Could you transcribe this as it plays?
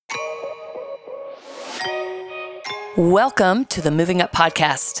Welcome to the Moving Up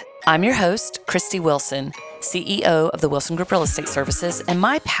Podcast. I'm your host, Christy Wilson, CEO of the Wilson Group Real Estate Services, and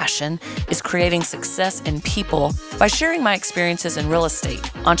my passion is creating success in people by sharing my experiences in real estate,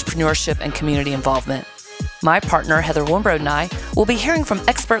 entrepreneurship, and community involvement. My partner, Heather Wimbrod, and I will be hearing from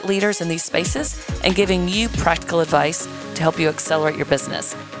expert leaders in these spaces and giving you practical advice to help you accelerate your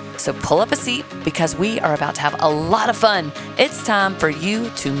business. So pull up a seat because we are about to have a lot of fun. It's time for you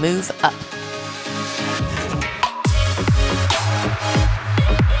to move up.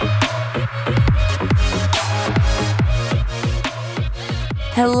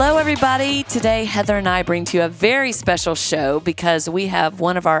 Hello, everybody. Today, Heather and I bring to you a very special show because we have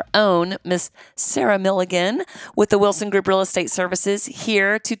one of our own, Miss Sarah Milligan with the Wilson Group Real Estate Services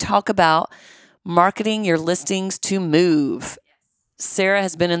here to talk about marketing your listings to move. Sarah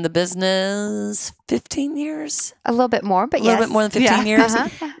has been in the business 15 years. A little bit more, but yes. A little bit more than 15 years.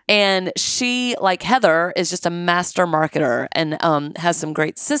 Uh-huh. And she, like Heather, is just a master marketer and has some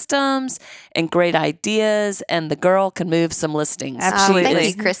great systems and great ideas. And the girl can move some listings. Absolutely. She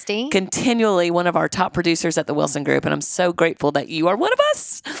Thank you, Christy. Continually one of our top producers at the Wilson Group. And I'm so grateful that you are one of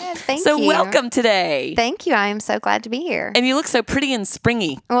us. Thank you. So welcome today. Thank you. I am so glad to be here. And you look so pretty and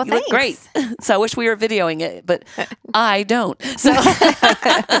springy. Well, you look great. So I wish we were videoing it, but I don't. So,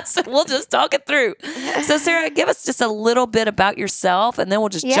 so we'll just talk it through. So Sarah, give us just a little bit about yourself and then we'll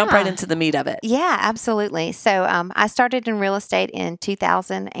just jump right into the meat of it. Yeah, absolutely. So I started in real estate in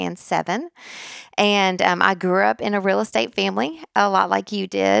 2007. And I grew up in a real estate family, a lot like you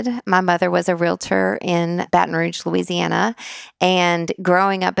did. My mother was a realtor in Baton Rouge, Louisiana. And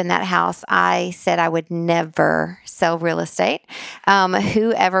growing up in that house, I said I would never sell real estate.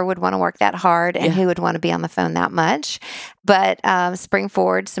 Whoever would want to work that hard and who would want to be on the phone that much. But spring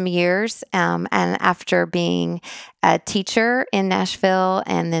forward some years, and after being a teacher in Nashville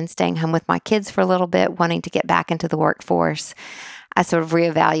and then staying home with my kids for a little bit, wanting to get back into the workforce, I sort of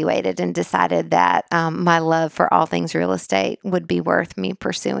reevaluated and decided that my love for all things real estate would be worth me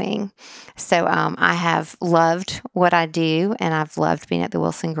pursuing. So I have loved what I do, and I've loved being at the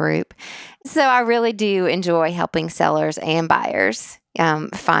Wilson Group. So I really do enjoy helping sellers and buyers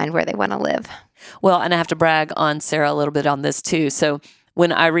find where they want to live. Well, and I have to brag on Sarah a little bit on this too. So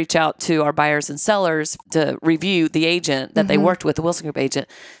when I reach out to our buyers and sellers to review the agent that they worked with, the Wilson Group agent,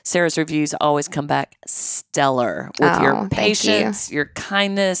 Sarah's reviews always come back stellar with your patience, your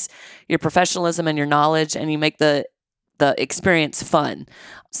kindness, your professionalism, and your knowledge, and you make the experience fun.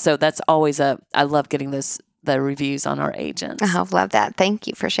 So that's always I love getting the reviews on our agents. I love that. Thank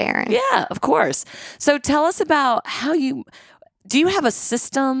you for sharing. Yeah, of course. So tell us about do you have a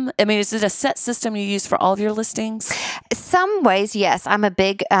system? I mean, is it a set system you use for all of your listings? Some ways, yes. I'm a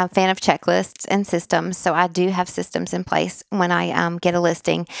big fan of checklists and systems, so I do have systems in place when I get a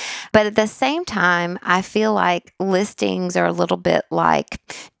listing. But at the same time, I feel like listings are a little bit like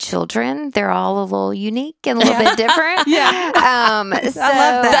children. They're all a little unique and a little bit different. So I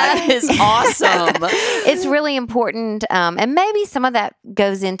love that. That is awesome. It's really important, and maybe some of that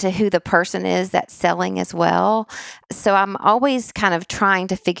goes into who the person is that's selling as well. So I'm always kind of trying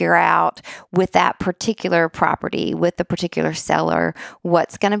to figure out with that particular property, with the particular seller,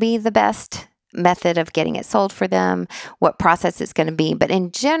 what's going to be the best method of getting it sold for them, what process it's going to be. But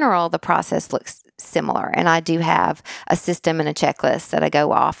in general, the process looks similar. And I do have a system and a checklist that I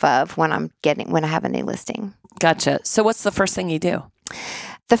go off of when I have a new listing. Gotcha. So what's the first thing you do?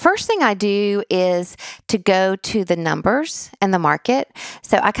 The first thing I do is to go to the numbers and the market.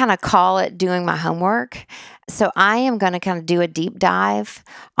 So I kind of call it doing my homework. So I am going to kind of do a deep dive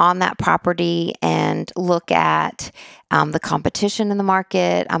on that property and look at the competition in the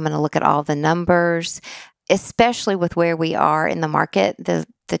market. I'm going to look at all the numbers, especially with where we are in the market, the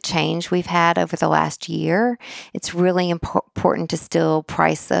change we've had over the last year. It's really important to still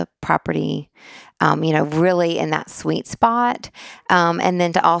price the property really in that sweet spot. And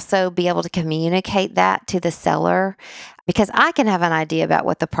then to also be able to communicate that to the seller, because I can have an idea about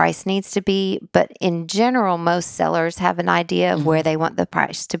what the price needs to be, but in general, most sellers have an idea of where they want the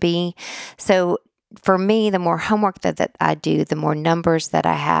price to be. So for me, the more homework that I do, the more numbers that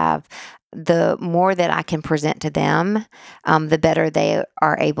I have, the more that I can present to them, the better they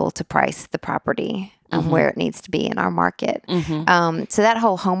are able to price the property where it needs to be in our market. So that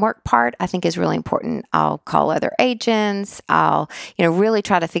whole homework part, I think, is really important. I'll call other agents. I'll, really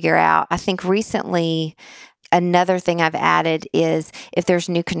try to figure out. I think recently, another thing I've added is if there's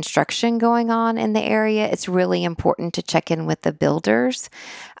new construction going on in the area, it's really important to check in with the builders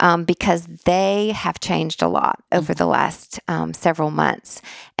because they have changed a lot over the last several months,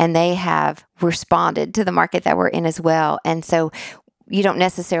 and they have responded to the market that we're in as well. And so you don't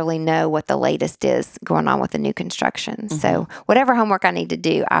necessarily know what the latest is going on with the new construction. So whatever homework I need to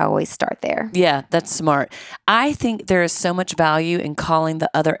do, I always start there. Yeah, that's smart. I think there is so much value in calling the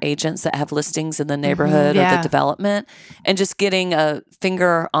other agents that have listings in the neighborhood or the development and just getting a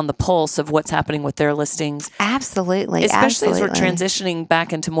finger on the pulse of what's happening with their listings. Absolutely. Especially as we're transitioning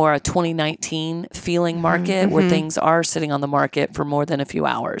back into more a 2019 feeling market where things are sitting on the market for more than a few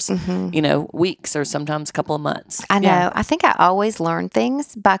hours, weeks or sometimes a couple of months. I know. Yeah. I think I always learn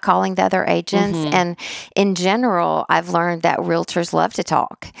things by calling the other agents. And in general, I've learned that realtors love to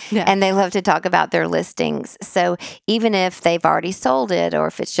talk and they love to talk about their listings. So even if they've already sold it or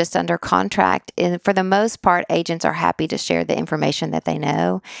if it's just under contract, for the most part, agents are happy to share the information that they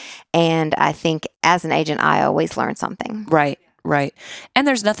know. And I think as an agent, I always learn something. Right. And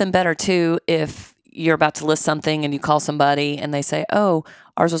there's nothing better too if you're about to list something and you call somebody and they say, oh,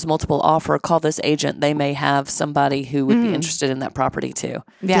 ours was multiple offer, call this agent. They may have somebody who would be interested in that property too.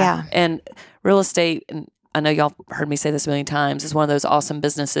 Yeah. And real estate, and I know y'all heard me say this a million times, is one of those awesome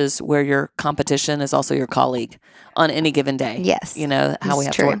businesses where your competition is also your colleague on any given day. Yes. How we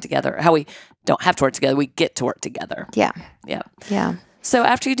have to work together, how we don't have to work together, we get to work together. Yeah. So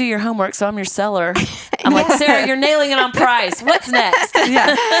after you do your homework, so I'm your seller, I'm like, Sarah, you're nailing it on price. What's next?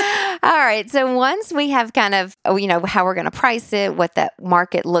 All right. So once we have kind of, how we're going to price it, what that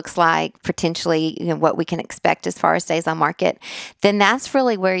market looks like, potentially, what we can expect as far as days on market, then that's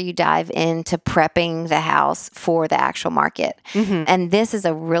really where you dive into prepping the house for the actual market. And this is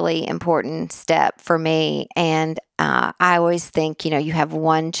a really important step for me. And I always think, you have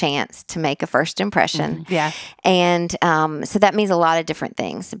one chance to make a first impression. Yeah. And so that means a lot of different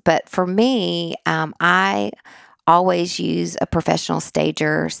things. But for me, I always use a professional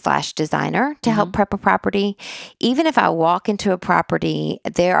stager / designer to help prep a property. Even if I walk into a property,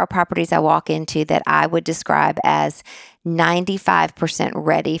 there are properties I walk into that I would describe as 95%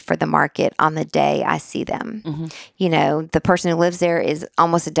 ready for the market on the day I see them. The person who lives there is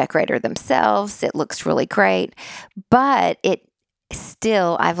almost a decorator themselves. It looks really great, but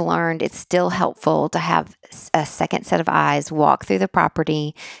I've learned it's still helpful to have a second set of eyes walk through the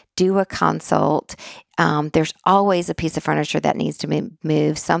property, do a consult. There's always a piece of furniture that needs to be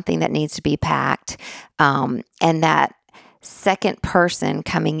moved, something that needs to be packed. And that second person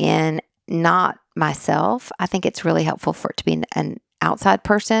coming in, not myself, I think it's really helpful for it to be an outside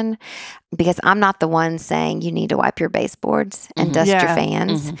person, because I'm not the one saying you need to wipe your baseboards and dust your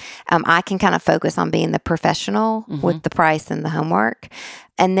fans. I can kind of focus on being the professional with the price and the homework.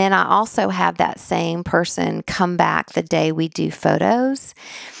 And then I also have that same person come back the day we do photos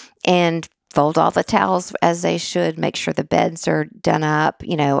and fold all the towels as they should, make sure the beds are done up,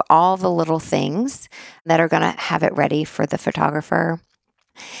 all the little things that are going to have it ready for the photographer.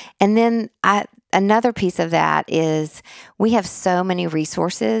 And then another piece of that is we have so many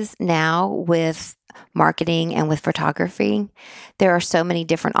resources now with marketing and with photography. There are so many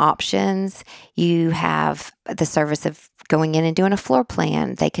different options. You have the service of going in and doing a floor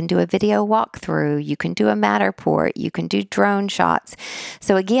plan. They can do a video walkthrough. You can do a Matterport. You can do drone shots.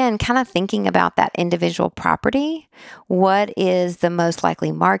 So again, kind of thinking about that individual property. What is the most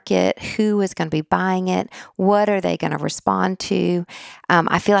likely market? Who is going to be buying it? What are they going to respond to?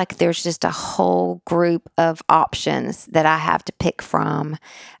 I feel like there's just a whole group of options that I have to pick from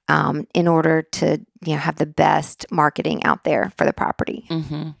in order to have the best marketing out there for the property.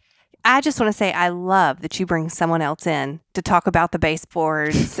 I just want to say I love that you bring someone else in to talk about the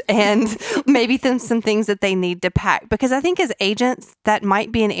baseboards and maybe some things that they need to pack. Because I think as agents, that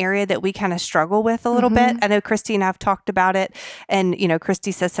might be an area that we kind of struggle with a little bit. I know Christy and I have talked about it. And,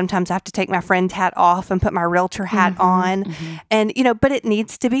 Christy says sometimes I have to take my friend hat off and put my realtor hat on. And, but it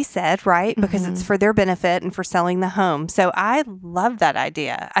needs to be said, right? Because it's for their benefit and for selling the home. So I love that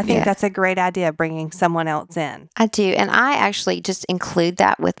idea. I think that's a great idea, bringing someone else in. I do. And I actually just include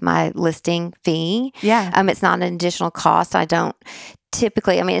that with my listing fee. It's not an additional cost. I don't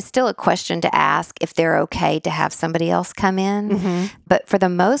typically, it's still a question to ask if they're okay to have somebody else come in. But for the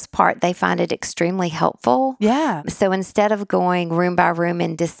most part, they find it extremely helpful. So instead of going room by room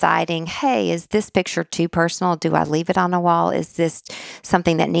and deciding, hey, is this picture too personal? Do I leave it on a wall? Is this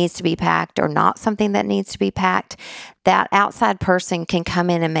something that needs to be packed or not something that needs to be packed? That outside person can come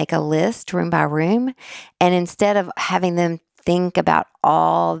in and make a list room by room. And instead of having them think about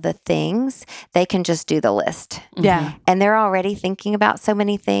all the things, they can just do the list. Yeah. And they're already thinking about so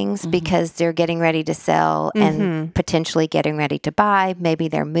many things because they're getting ready to sell and potentially getting ready to buy. Maybe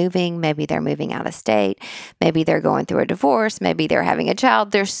they're moving out of state. Maybe they're going through a divorce. Maybe they're having a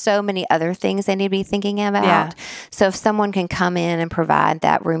child. There's so many other things they need to be thinking about. Yeah. So if someone can come in and provide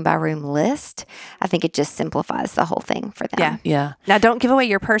that room by room list, I think it just simplifies the whole thing for them. Yeah. Yeah. Now, don't give away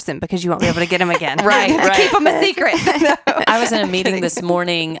your person because you won't be able to get them again. Right. Keep them a secret. No. I was in a meeting this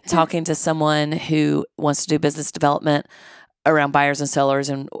morning talking to someone who wants to do business development around buyers and sellers,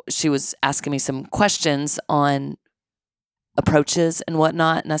 and she was asking me some questions on approaches and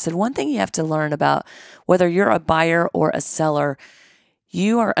whatnot. And I said, one thing you have to learn about whether you're a buyer or a seller,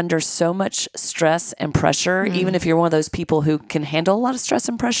 you are under so much stress and pressure, even if you're one of those people who can handle a lot of stress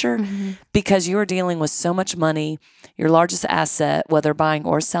and pressure, because you're dealing with so much money, your largest asset, whether buying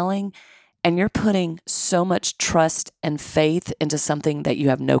or selling, and you're putting so much trust and faith into something that you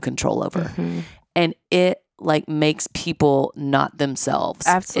have no control over. And it like makes people not themselves.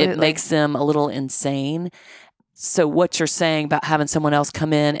 Absolutely. It makes them a little insane. So what you're saying about having someone else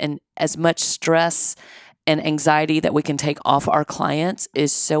come in, and as much stress and anxiety that we can take off our clients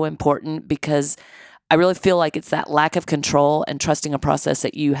is so important, because I really feel like it's that lack of control and trusting a process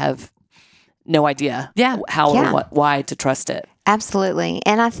that you have no idea how or what, why to trust it. Absolutely.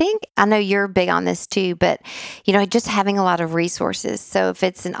 And I know you're big on this too, but, just having a lot of resources. So if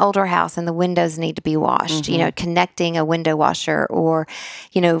it's an older house and the windows need to be washed, connecting a window washer, or,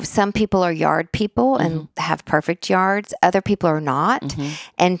 some people are yard people and have perfect yards. Other people are not.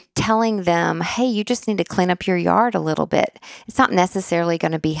 And telling them, hey, you just need to clean up your yard a little bit. It's not necessarily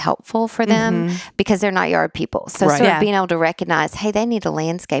going to be helpful for them because they're not yard people. So sort of being able to recognize, hey, they need a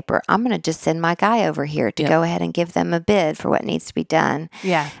landscaper. I'm going to just send my guy over here to go ahead and give them a bid for what needs to be done.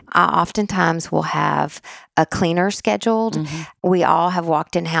 Yeah. I oftentimes will have a cleaner scheduled. We all have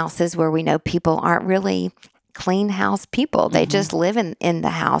walked in houses where we know people aren't really clean house people. They just live in the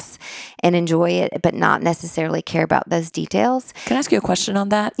house and enjoy it, but not necessarily care about those details. Can I ask you a question on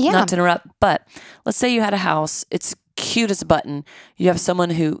that? Yeah. Not to interrupt, but let's say you had a house. It's cute as a button. You have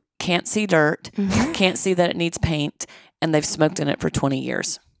someone who can't see dirt, can't see that it needs paint, and they've smoked in it for 20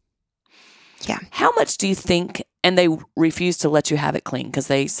 years. Yeah. How much do you think, and they refuse to let you have it clean because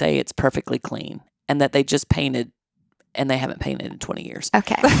they say it's perfectly clean and that they just painted and they haven't painted in 20 years.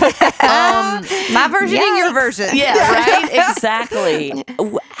 Okay. My version and your version. Yeah, right? Exactly.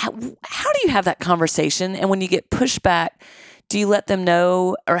 How do you have that conversation? And when you get pushback, do you let them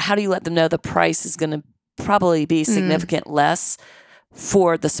know, or how do you let them know the price is going to probably be significant less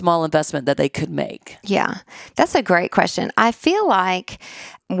for the small investment that they could make? Yeah, that's a great question. I feel like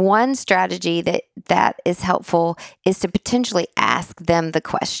one strategy that is helpful is to potentially ask them the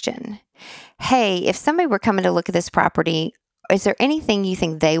question. Hey, if somebody were coming to look at this property, is there anything you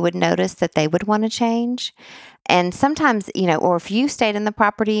think they would notice that they would want to change? And sometimes, or if you stayed in the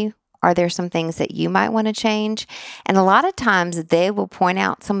property, are there some things that you might want to change? And a lot of times they will point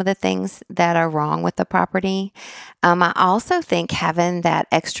out some of the things that are wrong with the property. I also think having that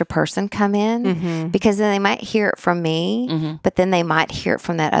extra person come in, because then they might hear it from me, but then they might hear it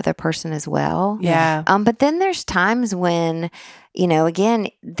from that other person as well. Yeah. But then there's times when, again,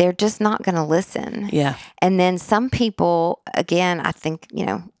 they're just not going to listen. Yeah. And then some people, again, I think,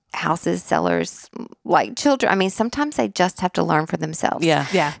 houses, sellers, like children. I mean, sometimes they just have to learn for themselves. Yeah.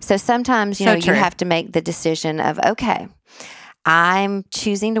 Yeah. So sometimes, you have to make the decision of, okay, I'm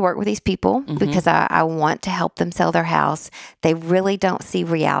choosing to work with these people because I want to help them sell their house. They really don't see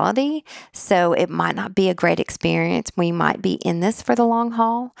reality. So it might not be a great experience. We might be in this for the long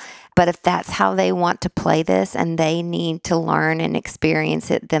haul. But if that's how they want to play this and they need to learn and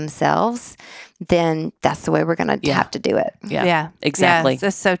experience it themselves, then that's the way we're going to have to do it. Yeah. Yeah. Exactly. Yes,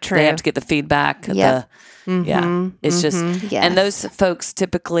 that's so true. They have to get the feedback. Yep. Yeah. It's just, Yes. and those folks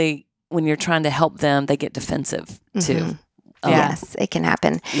typically, when you're trying to help them, they get defensive too. Yes, it can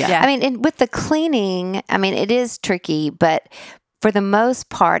happen. Yeah. I mean, and with the cleaning, it is tricky, but for the most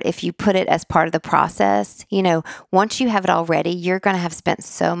part, if you put it as part of the process, once you have it all ready, you're going to have spent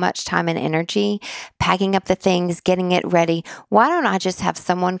so much time and energy packing up the things, getting it ready. Why don't I just have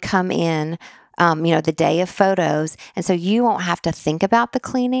someone come in, the day of photos, and so you won't have to think about the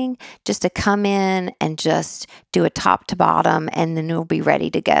cleaning, just to come in and just do a top to bottom, and then it'll be ready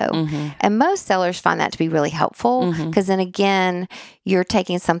to go. And most sellers find that to be really helpful, because then again, you're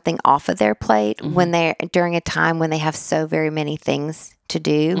taking something off of their plate when they're during a time when they have so very many things to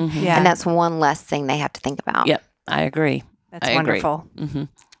do, and that's one less thing they have to think about. Yep, I agree. That's wonderful.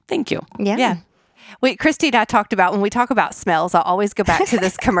 Thank you. Yeah. Wait, Christy and I talked about, when we talk about smells, I always go back to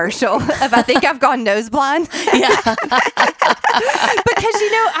this commercial of, I think I've gone nose blind. Yeah. Because,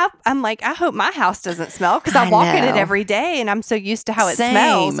 I'm like, I hope my house doesn't smell because I walk in it every day and I'm so used to how it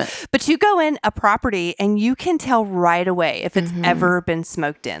smells. But you go in a property and you can tell right away if it's ever been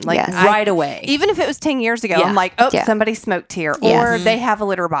smoked in. Like right away. Even if it was 10 years ago, I'm like, somebody smoked here. Or they have a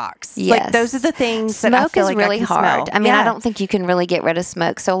litter box. Yes. Like those are the things smoke that I feel is like really I can hard. smell. I mean, I don't think you can really get rid of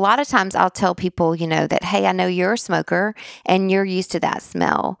smoke. So a lot of times I'll tell people, that, hey, I know you're a smoker and you're used to that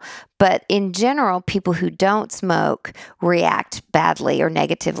smell. But in general, people who don't smoke react badly or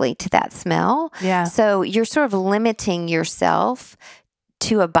negatively to that smell. Yeah. So you're sort of limiting yourself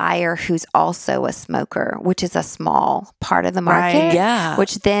to a buyer who's also a smoker, which is a small part of the market. Right. Yeah.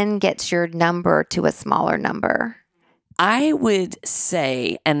 Which then gets your number to a smaller number. I would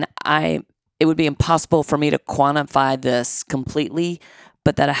say, it would be impossible for me to quantify this completely,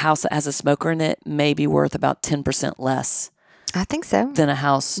 but that a house that has a smoker in it may be worth about 10% less. I think so. Than a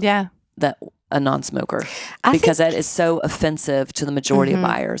house that a non-smoker. Because that is so offensive to the majority of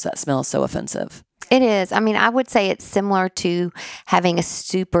buyers. That smell is so offensive. It is. I mean, I would say it's similar to having a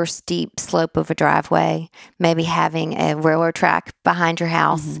super steep slope of a driveway, maybe having a railroad track behind your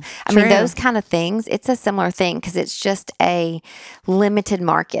house. I mean, those kind of things, it's a similar thing because it's just a limited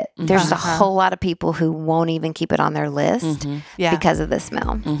market. There's a whole lot of people who won't even keep it on their list because of the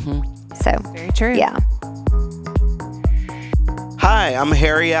smell. So, very true. Yeah. Hi, I'm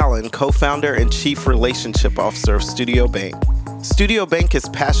Harry Allen, co-founder and chief relationship officer of Studio Bank. Studio Bank is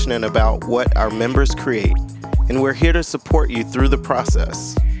passionate about what our members create, and we're here to support you through the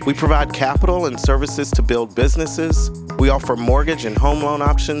process. We provide capital and services to build businesses. We offer mortgage and home loan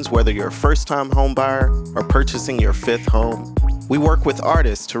options, whether you're a first-time home buyer or purchasing your fifth home. We work with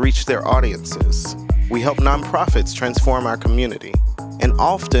artists to reach their audiences. We help nonprofits transform our community. And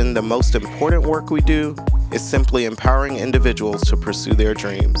often, the most important work we do is simply empowering individuals to pursue their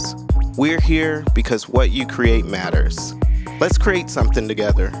dreams. We're here because what you create matters. Let's create something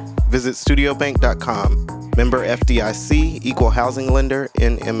together. Visit studiobank.com. Member FDIC, equal housing lender,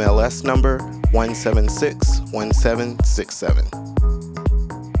 NMLS number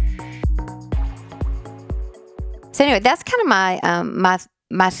 1761767. So anyway, that's kind of my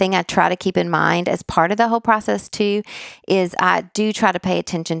thing I try to keep in mind as part of the whole process too, is I do try to pay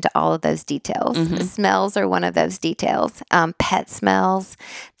attention to all of those details. Smells are one of those details. Pet smells,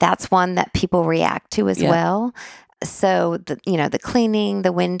 that's one that people react to as well. So the cleaning,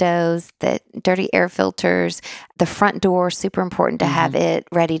 the windows, the dirty air filters, the front door, super important to have it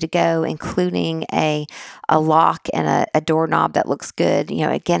ready to go, including a lock and a doorknob that looks good.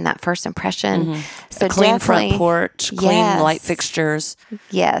 Again, that first impression. So a clean front porch, clean light fixtures.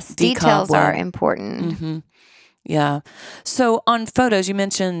 Yes, details are important. Yeah. So on photos, you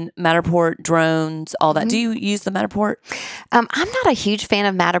mentioned Matterport, drones, all that. Do you use the Matterport? I'm not a huge fan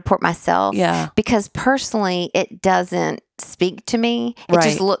of Matterport myself. Yeah. Because personally, it doesn't speak to me. It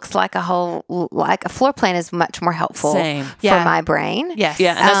just looks like a floor plan is much more helpful for my brain. Yes.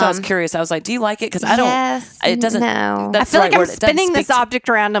 Yeah. And that's why I was curious. I was like, do you like it? Because I don't. It doesn't. No. I feel like I'm spinning this object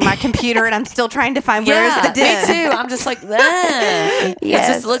around on my computer and I'm still trying to find where is the den. Me too. I'm just like, it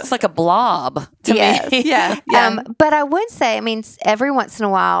just looks like a blob to me. Yeah. But I would say, I mean, every once in a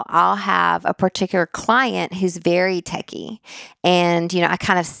while, I'll have a particular client who's very techie. And, I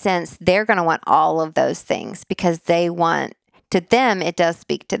kind of sense they're going to want all of those things because to them, it does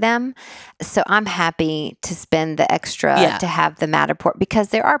speak to them. So I'm happy to spend the extra to have the Matterport because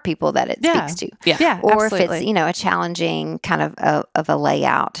there are people that it speaks to. Yeah, or absolutely. if it's, a challenging kind of a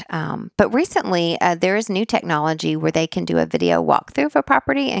layout. But recently, there is new technology where they can do a video walkthrough of a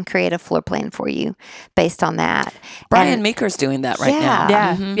property and create a floor plan for you based on that. Brian Meeker's doing that right now.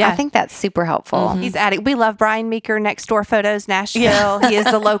 Yeah. I think that's super helpful. He's adding. We love Brian Meeker, Next Door Photos, Nashville. He is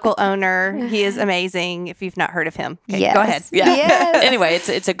the local owner. He is amazing. If you've not heard of him, go ahead. Yeah. Yes. Anyway,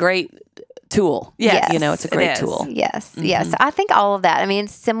 it's a great tool. Yes. It's a great tool. Yes. Yes. I think all of that. I mean,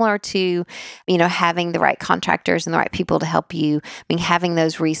 it's similar to, having the right contractors and the right people to help you. I mean, having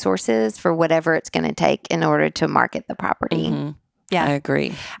those resources for whatever it's going to take in order to market the property. Yeah, I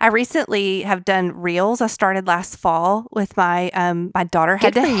agree. I recently have done reels. I started last fall with my my daughter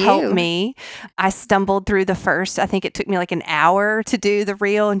had to help me. I stumbled through the first. I think it took me like an hour to do the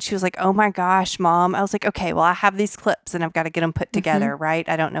reel, and she was like, "Oh my gosh, Mom!" I was like, "Okay, well, I have these clips, and I've got to get them put together, right?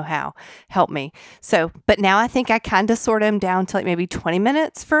 I don't know how. Help me." So, but now I think I kind of sort them down to like maybe 20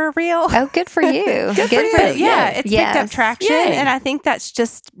 minutes for a reel. Oh, good for you. Good for you. Yeah, it's picked up traction, Yay. and I think that's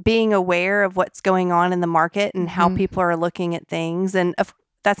just being aware of what's going on in the market and how people are looking at things. And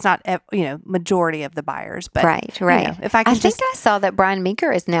that's not, majority of the buyers. But Right. if I can think I saw that Brian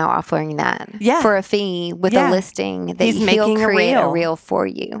Meeker is now offering that for a fee with a listing that He's making he'll create a a reel for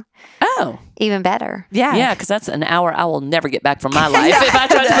you. Oh. Even better. Yeah, because that's an hour I will never get back from my life if I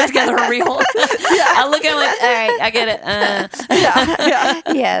try to put together a reel. I look at it like, all right, I get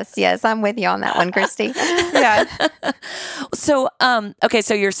it. Yes, I'm with you on that one, Christy. Yeah. So,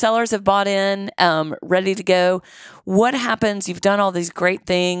 so your sellers have bought in, ready to go. What happens? You've done all these great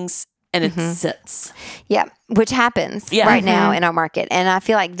things and it sits. Yeah, which happens right now in our market. And I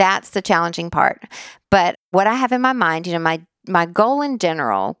feel like that's the challenging part. But what I have in my mind, my goal in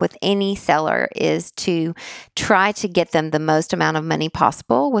general with any seller is to try to get them the most amount of money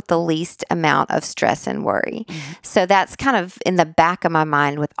possible with the least amount of stress and worry. So that's kind of in the back of my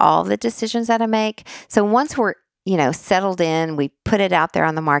mind with all the decisions that I make. So once we're settled in, we put it out there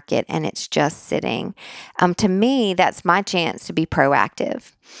on the market and it's just sitting. To me, that's my chance to be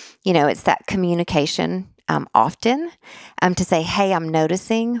proactive. It's that communication often to say, hey, I'm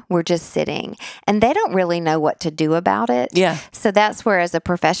noticing we're just sitting. And they don't really know what to do about it. Yeah. So that's where, as a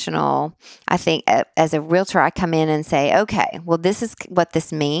professional, I think as a realtor, I come in and say, okay, well, this is what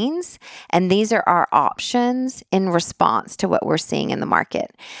this means. And these are our options in response to what we're seeing in the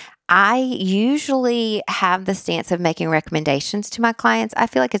market. I usually have the stance of making recommendations to my clients. I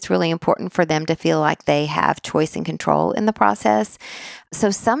feel like it's really important for them to feel like they have choice and control in the process.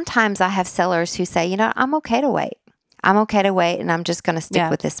 So sometimes I have sellers who say, I'm okay to wait. I'm okay to wait and I'm just going to stick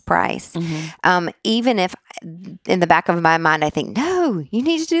with this price. Even if in the back of my mind, I think, no, you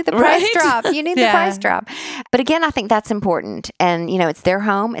need to do the price drop. You need the price drop. But again, I think that's important. And, it's their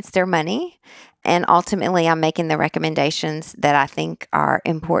home, it's their money. And ultimately, I'm making the recommendations that I think are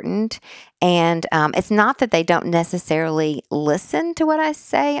important. And it's not that they don't necessarily listen to what I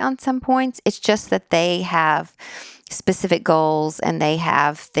say on some points. It's just that they have specific goals and they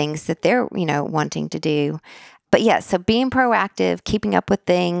have things that they're, wanting to do. But yeah, so being proactive, keeping up with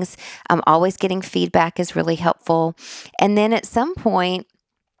things, always getting feedback is really helpful. And then at some point,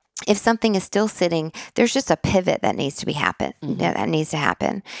 if something is still sitting, there's just a pivot that needs to happen.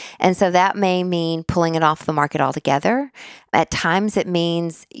 And so that may mean pulling it off the market altogether. At times it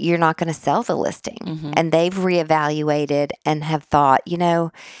means you're not going to sell the listing. And they've reevaluated and have thought,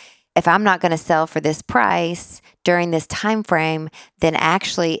 if I'm not going to sell for this price during this time frame, then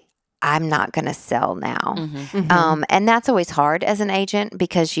actually I'm not going to sell now. And that's always hard as an agent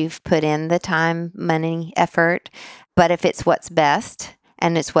because you've put in the time, money, effort. But if it's what's best,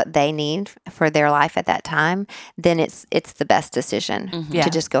 and it's what they need for their life at that time, then it's the best decision to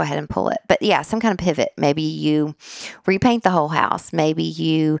just go ahead and pull it. But yeah, some kind of pivot. Maybe you repaint the whole house. Maybe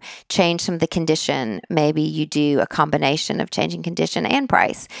you change some of the condition. Maybe you do a combination of changing condition and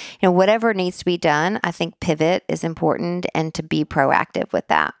price. Whatever needs to be done, I think pivot is important and to be proactive with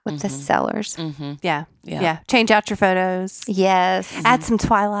that, with the sellers. Yeah. Change out your photos. Yes. Add some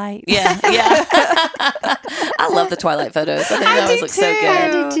twilight. Yeah. I love the twilight photos. I think they always look so good.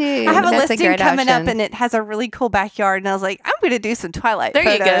 I do too. I have That's a listing coming option. up and it has a really cool backyard. And I was like, I'm going to do some twilight There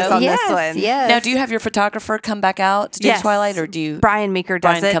you photos go. on this one. Yes. Now, do you have your photographer come back out to do twilight, or do you? Brian Meeker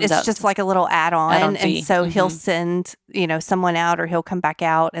does it. comes It's out. just like a little add-on. fee. And so he'll send, someone out or he'll come back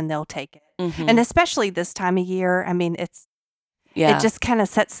out and they'll take it. And especially this time of year, I mean, it just kind of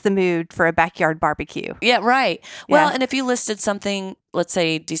sets the mood for a backyard barbecue. Yeah, right. Well, and if you listed something, let's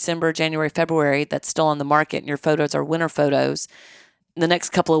say December, January, February, that's still on the market and your photos are winter photos, the next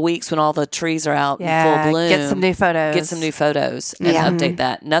couple of weeks when all the trees are out in full bloom, get some new photos. and update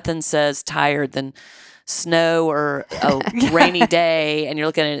that. Nothing says tired than snow or a rainy day, and you're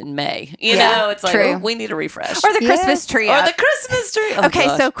looking at it in May. It's like, true. we need a refresh. Or the Christmas tree. Or the Christmas tree. Oh, okay,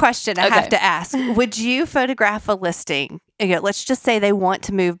 gosh. so question I have to ask. Would you photograph a listing? Let's just say they want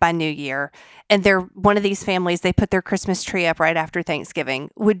to move by New Year and they're one of these families, they put their Christmas tree up right after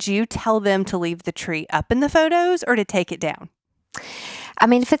Thanksgiving. Would you tell them to leave the tree up in the photos or to take it down? I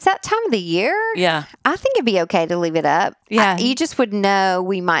mean, if it's that time of the year, I think it'd be okay to leave it up. Yeah. You just would know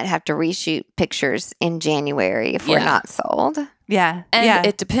we might have to reshoot pictures in January if we're not sold. Yeah. And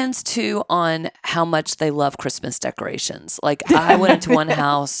it depends too on how much they love Christmas decorations. Like I went into one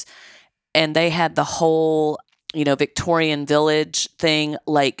house and they had the whole, Victorian village thing,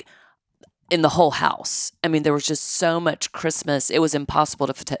 like in the whole house. I mean, there was just so much Christmas. It was impossible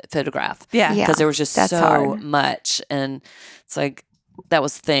to photograph. Yeah. Because there was just That's so hard. much. And it's like, that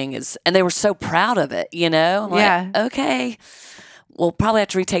was the thing and they were so proud of it, Like, okay, we'll probably have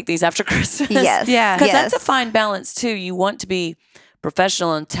to retake these after Christmas. Yes. Yeah. Because that's a fine balance too. You want to be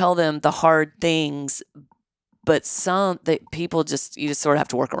professional and tell them the hard things, but some that people you just sort of have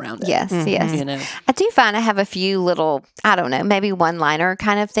to work around it. Yes, yes. You know, I do find I have a few little, I don't know, maybe one-liner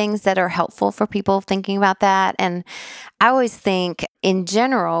kind of things that are helpful for people thinking about that. And I always think in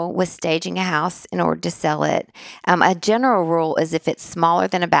general with staging a house in order to sell it, a general rule is if it's smaller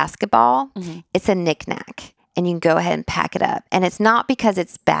than a basketball, it's a knickknack. And you can go ahead and pack it up. And it's not because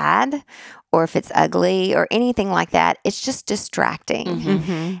it's bad or if it's ugly or anything like that. It's just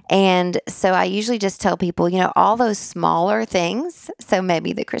distracting. And so I usually just tell people, all those smaller things, so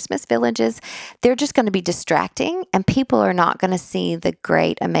maybe the Christmas villages, they're just going to be distracting and people are not going to see the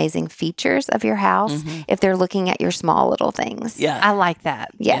great, amazing features of your house if they're looking at your small little things. Yeah. I like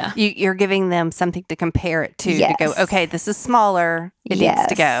that. Yeah. You're giving them something to compare it to Yes. go, okay, this is smaller. It needs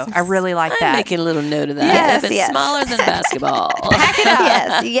to go. I really like I'm that. making a little note of that. Yes, If it's yes. smaller than basketball. Pack it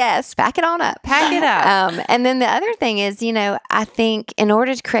up. Yes, pack it on up. Pack it up. And then the other thing is, I think in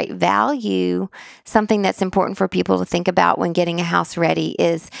order to create value, something that's important for people to think about when getting a house ready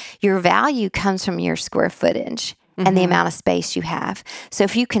is your value comes from your square footage and the amount of space you have. So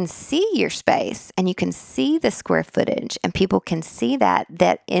if you can see your space and you can see the square footage and people can see that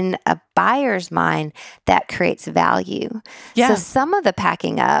in a buyer's mind, that creates value. Yeah. So some of the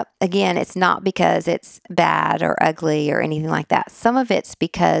packing up, again, it's not because it's bad or ugly or anything like that. Some of it's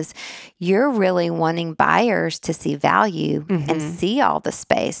because you're really wanting buyers to see value and see all the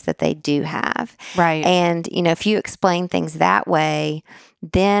space that they do have. Right. And, if you explain things that way,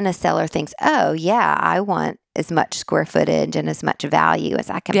 then a seller thinks, oh, yeah, I want as much square footage and as much value as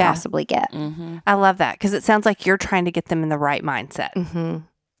I can possibly get. I love that because it sounds like you're trying to get them in the right mindset.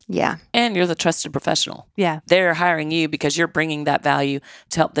 Yeah. And you're the trusted professional. Yeah. They're hiring you because you're bringing that value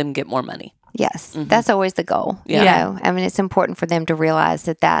to help them get more money. Yes. That's always the goal. Yeah. It's important for them to realize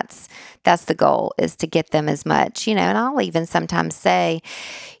that that's the goal, is to get them as much, and I'll even sometimes say,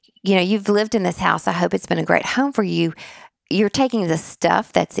 you've lived in this house. I hope it's been a great home for you. You're taking the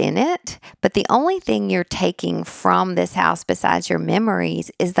stuff that's in it, but the only thing you're taking from this house besides your memories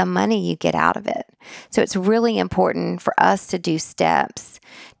is the money you get out of it. So it's really important for us to do steps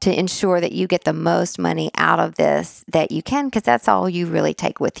to ensure that you get the most money out of this that you can, because that's all you really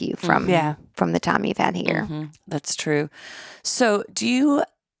take with you from the time you've had here. That's true. So do you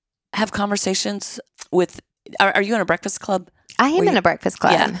have conversations with, are you in a breakfast club? I am in a breakfast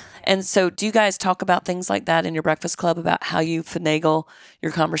club. Yeah. And so do you guys talk about things like that in your breakfast club, about how you finagle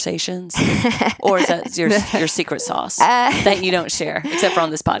your conversations? Or is that your secret sauce that you don't share, except for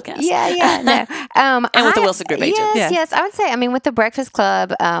on this podcast? No. And with the Wilson Group agents. Yes. I would say, with the breakfast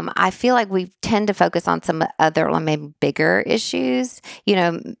club, I feel like we tend to focus on some other, maybe bigger issues,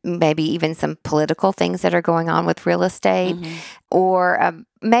 maybe even some political things that are going on with real estate, or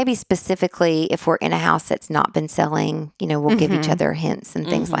maybe specifically if we're in a house that's not been selling, we'll give each other hints and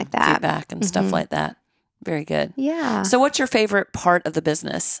things like that. Feedback and stuff like that. Very good. Yeah. So what's your favorite part of the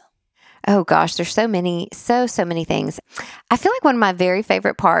business? Oh gosh, there's so many things. I feel like one of my very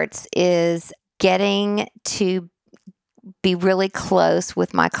favorite parts is getting to be really close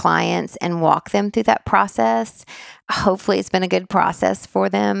with my clients and walk them through that process. Hopefully it's been a good process for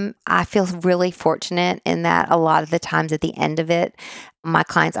them. I feel really fortunate in that a lot of the times at the end of it, my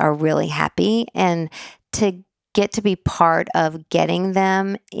clients are really happy, and to get to be part of getting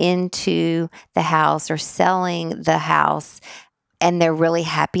them into the house or selling the house, and they're really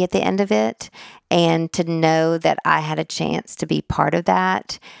happy at the end of it, and to know that I had a chance to be part of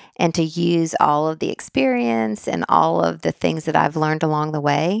that and to use all of the experience and all of the things that I've learned along the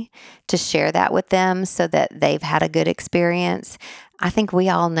way to share that with them so that they've had a good experience. I think we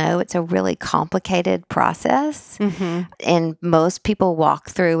all know it's a really complicated process, and most people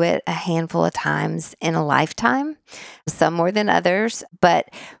walk through it a handful of times in a lifetime, some more than others. But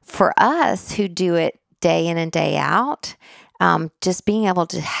for us who do it day in and day out, just being able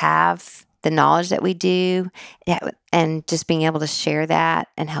to have the knowledge that we do and just being able to share that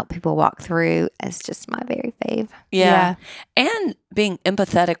and help people walk through is just my very fave. Yeah. And being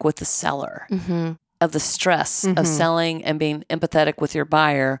empathetic with the seller. Of the stress of selling, and being empathetic with your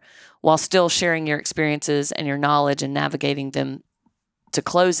buyer while still sharing your experiences and your knowledge and navigating them to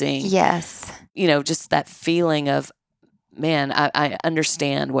closing. Yes. Just that feeling of, man, I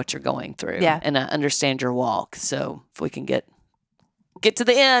understand what you're going through. Yeah. And I understand your walk. So if we can get to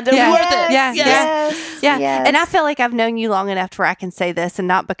the end, it'll be worth it. Yeah. And I feel like I've known you long enough to where I can say this, and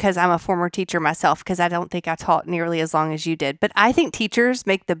not because I'm a former teacher myself, because I don't think I taught nearly as long as you did. But I think teachers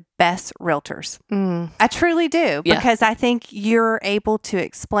make the best realtors. I truly do, because I think you're able to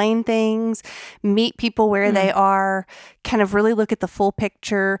explain things, meet people where they are, kind of really look at the full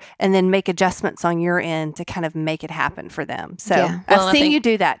picture and then make adjustments on your end to kind of make it happen for them. So Yeah. I've seen you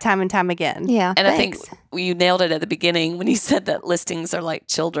do that time and time again. Yeah. And thanks. I think you nailed it at the beginning when you said that listings are like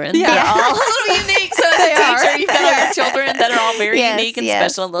children. Yeah. They're all a little unique. So as a teacher, you've got all your children that are all very unique and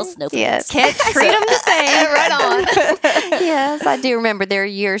special and little snowflakes. Yes. Can't treat them the same. Right on. Yes, I do remember there are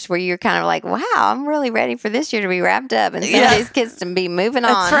years where you're kind of like, wow, I'm really ready for this year to be wrapped up and some of these kids to be moving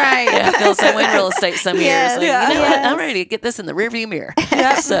on. That's right. Yeah, I feel so in real estate some years. Yes, Like, you know what? yes. I'm ready to get this in the rearview mirror.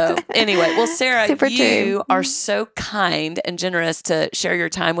 So anyway, well, Sarah, Super you true. are so kind and generous to share your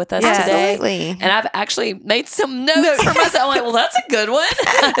time with us Yes. today. Absolutely. And I've actually made some notes for myself. I'm like, well, that's a good one.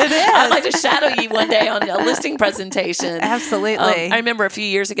 I'd like to shadow you one day on a listing presentation. Absolutely. I remember a few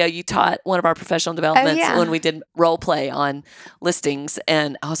years ago, you taught one of our professional developments yeah. when we did role play on listings.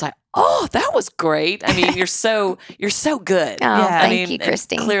 And I was like, oh, that was great. I mean, you're so good. Oh, Yeah. I thank mean, you, and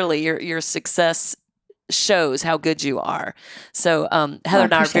Christy. clearly your success shows how good you are. So Heather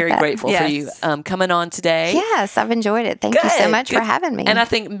and I are appreciate very that. grateful for you coming on today. Yes, I've enjoyed it. Thank you so Good, much good. for having me. And I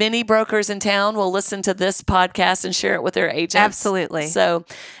think many brokers in town will listen to this podcast and share it with their agents. Absolutely. So,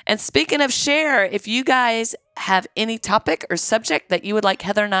 and speaking of share, if you guys have any topic or subject that you would like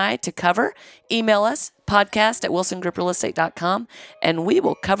Heather and I to cover, email us podcast@wilsongrouprealestate.com and we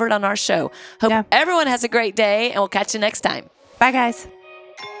will cover it on our show. Hope everyone has a great day and we'll catch you next time. Bye, guys.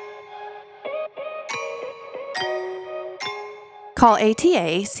 Call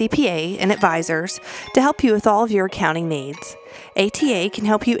ATA, CPA, and advisors to help you with all of your accounting needs. ATA can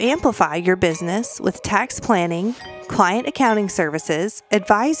help you amplify your business with tax planning, client accounting services,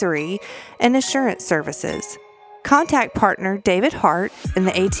 advisory, and assurance services. Contact partner David Hart and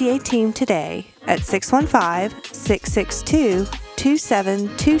the ATA team today at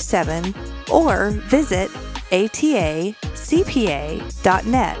 615-662-2727 or visit atacpa.net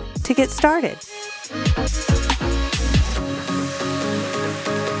to get started.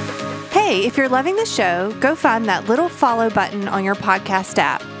 Hey, if you're loving the show, go find that little follow button on your podcast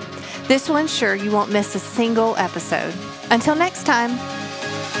app. This will ensure you won't miss a single episode. Until next time.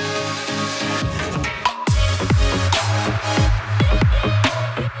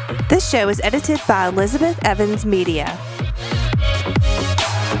 This show is edited by Elizabeth Evans Media.